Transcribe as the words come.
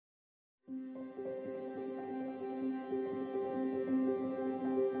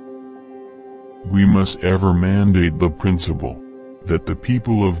We must ever mandate the principle that the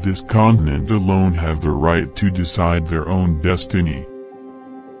people of this continent alone have the right to decide their own destiny.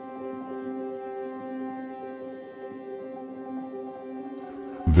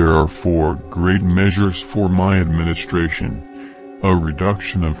 There are 4 great measures for my administration: a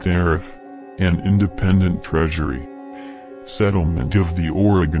reduction of tariff, an independent treasury, settlement of the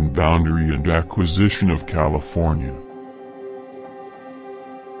Oregon boundary and acquisition of California.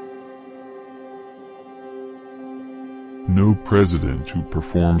 No president who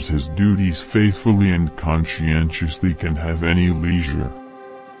performs his duties faithfully and conscientiously can have any leisure.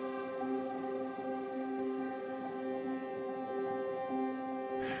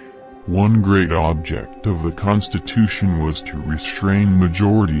 One great object of the Constitution was to restrain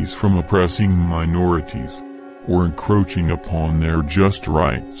majorities from oppressing minorities, or encroaching upon their just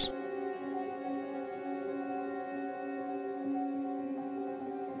rights.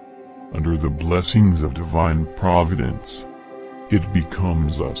 Under the blessings of divine providence, it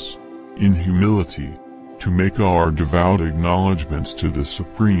becomes us, in humility, to make our devout acknowledgments to the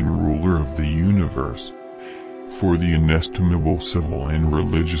supreme ruler of the universe, for the inestimable civil and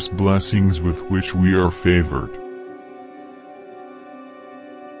religious blessings with which we are favored.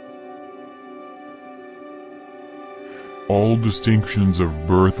 All distinctions of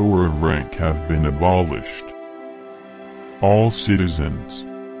birth or of rank have been abolished. All citizens,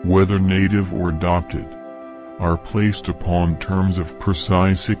 whether native or adopted, are placed upon terms of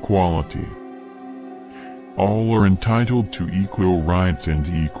precise equality. All are entitled to equal rights and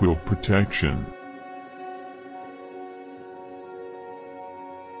equal protection.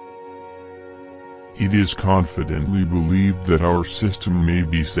 It is confidently believed that our system may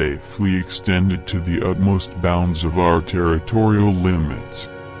be safely extended to the utmost bounds of our territorial limits.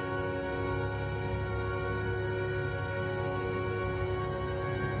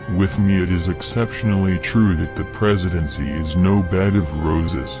 With me, it is exceptionally true that the presidency is no bed of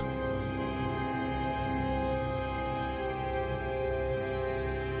roses.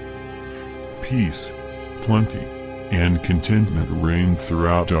 Peace, plenty, and contentment reign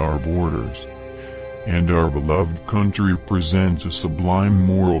throughout our borders, and our beloved country presents a sublime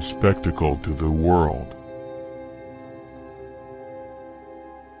moral spectacle to the world.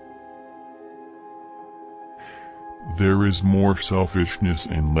 There is more selfishness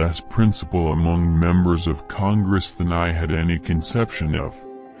and less principle among members of Congress than I had any conception of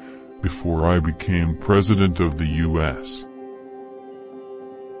before I became President of the U.S.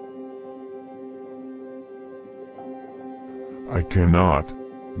 I cannot,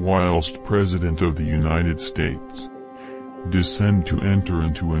 whilst President of the United States, descend to enter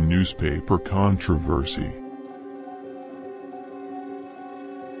into a newspaper controversy.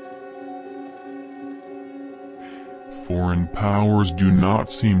 Foreign powers do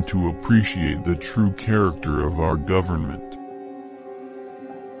not seem to appreciate the true character of our government.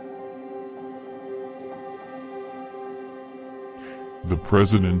 The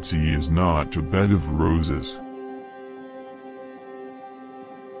presidency is not a bed of roses.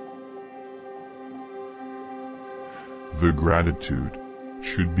 The gratitude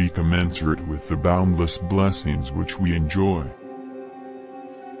should be commensurate with the boundless blessings which we enjoy.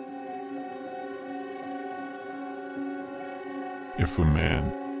 If a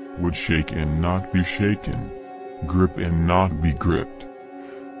man would shake and not be shaken, grip and not be gripped,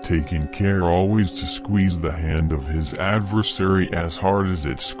 taking care always to squeeze the hand of his adversary as hard as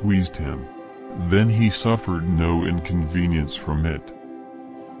it squeezed him, then he suffered no inconvenience from it.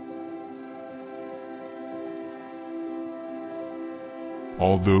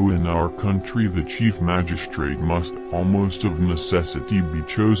 Although in our country the chief magistrate must almost of necessity be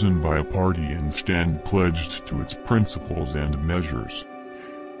chosen by a party and stand pledged to its principles and measures,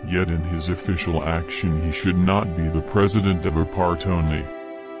 yet in his official action he should not be the president of a part only,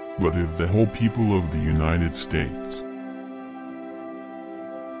 but of the whole people of the United States.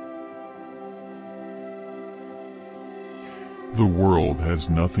 The world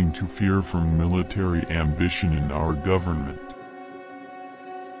has nothing to fear from military ambition in our government.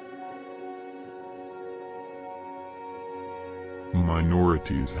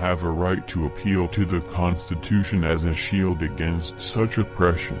 Minorities have a right to appeal to the Constitution as a shield against such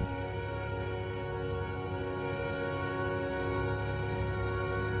oppression.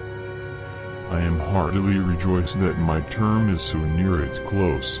 I am heartily rejoiced that my term is so near its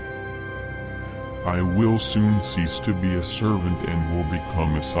close. I will soon cease to be a servant and will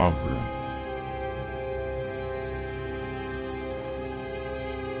become a sovereign.